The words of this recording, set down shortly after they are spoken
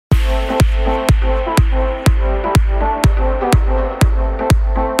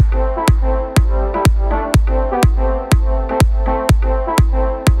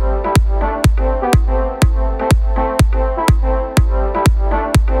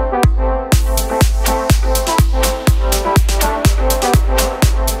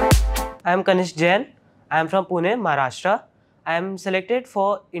I am Kanish Jain. I am from Pune, Maharashtra. I am selected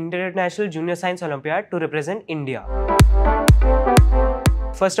for International Junior Science Olympiad to represent India.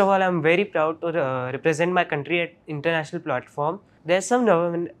 First of all, I am very proud to represent my country at international platform. There's some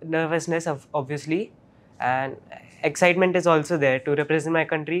nervousness, obviously, and excitement is also there to represent my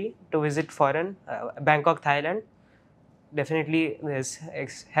country, to visit foreign, Bangkok, Thailand. Definitely there's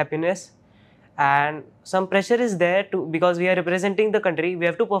happiness, and some pressure is there too, because we are representing the country. We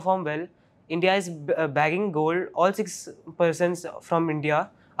have to perform well. India is bagging gold. All 6 persons from India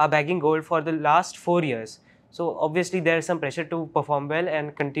are bagging gold for the last 4 years. So obviously there is some pressure to perform well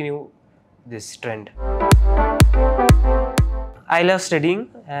and continue this trend. I love studying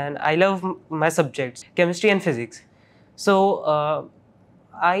and I love my subjects, chemistry and physics. So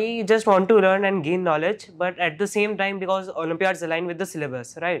I just want to learn and gain knowledge, but at the same time, because Olympiads align with the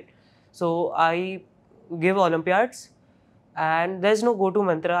syllabus, right? So I give Olympiads and there's no go-to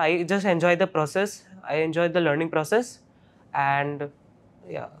mantra. I just enjoy the process. I enjoy the learning process, and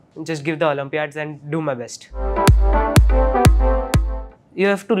yeah, just give the Olympiads and do my best. You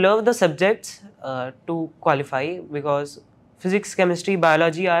have to love the subjects to qualify, because physics, chemistry,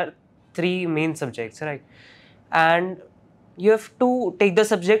 biology are 3 main subjects, right? And you have to take the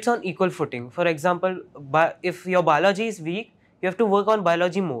subjects on equal footing. For example, if your biology is weak, you have to work on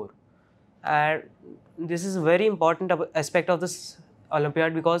biology more. And this is a very important aspect of this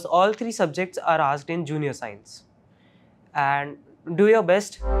Olympiad, because all 3 subjects are asked in junior science. And do your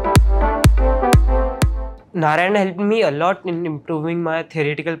best. Narayana helped me a lot in improving my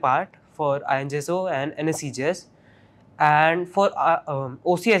theoretical part for IJSO and NSEJS. And for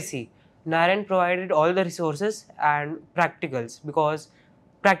OCSC, Narayana provided all the resources and practicals, because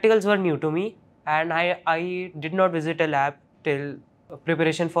practicals were new to me and I did not visit a lab till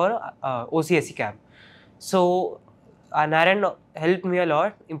preparation for OCSC camp. So Narayana helped me a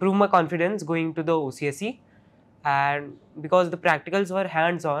lot, improve my confidence going to the OCSC, and because the practicals were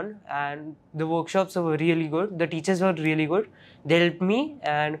hands-on and the workshops were really good, the teachers were really good, they helped me,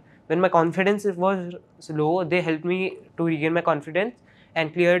 and when my confidence was low, they helped me to regain my confidence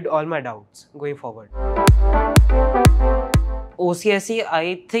and cleared all my doubts going forward. OCSC,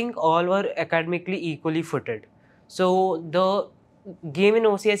 I think all were academically equally footed. So the game in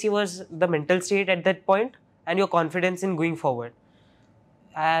OCSC was the mental state at that point and your confidence in going forward.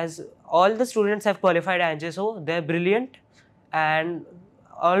 As all the students have qualified IJSO, they're brilliant, and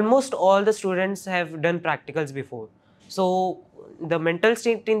almost all the students have done practicals before. So the mental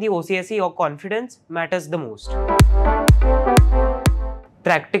state in the OCSC or confidence matters the most.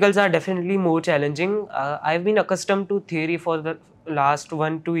 Practicals are definitely more challenging. I've been accustomed to theory for the last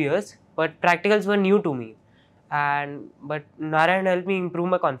 1-2 years, but practicals were new to me. But Narayana helped me improve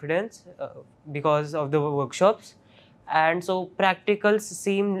my confidence because of the workshops. And so practicals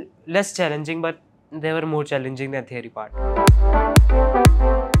seem less challenging, but they were more challenging than theory part.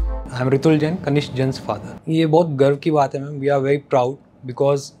 I'm Ritul Jain, Kanish Jain's father. ये बहुत गर्व की बात है ma'am. We are very proud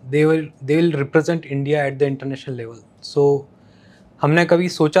because they will represent India at the international level. So हमने कभी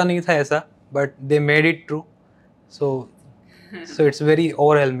सोचा नहीं था ऐसा, but they made it true. So it's very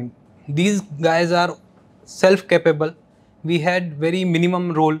overwhelming. These guys are self-capable. We had very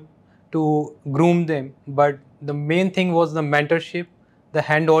minimum role to groom them, but the main thing was the mentorship, the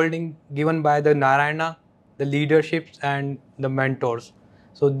hand-holding given by the Narayana, the leaderships and the mentors.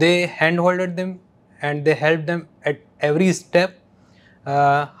 So they hand-holded them and they helped them at every step,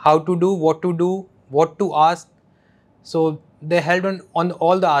 how to do, what to ask. So they helped on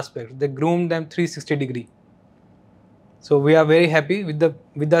all the aspects. They groomed them 360 degree. So we are very happy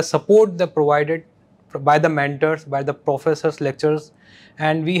with the support they provided by the mentors, by the professors, lecturers,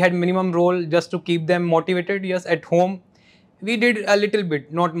 and we had minimum role just to keep them motivated. Yes, at home we did a little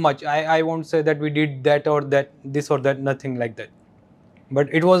bit, not much. I won't say that we did that or that, this or that, nothing like that. But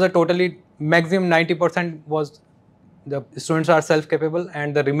it was a totally maximum 90% was the students are self-capable,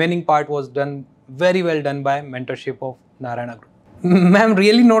 and the remaining part was done very well done by mentorship of Narayana Group. Ma'am,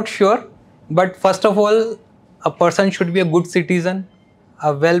 really not sure, but first of all, a person should be a good citizen,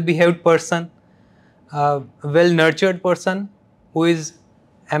 a well-behaved person, a well-nurtured person who has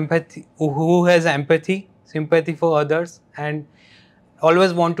empathy, sympathy for others, and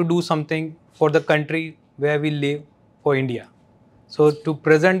always want to do something for the country where we live, for India. So to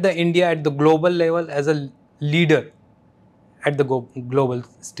present the India at the global level as a leader at the global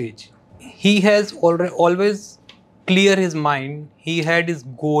stage. He has always clear his mind. He had his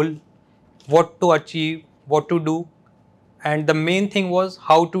goal, what to achieve, what to do, and the main thing was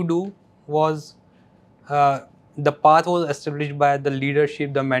how to do. Was the path was established by the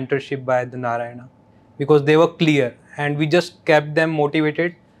leadership, the mentorship by the Narayana, because they were clear, and we just kept them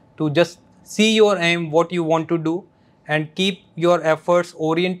motivated to just see your aim, what you want to do, and keep your efforts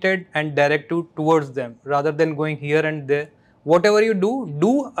oriented and directed towards them rather than going here and there. Whatever you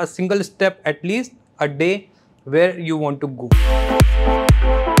do a single step at least a day where you want to go.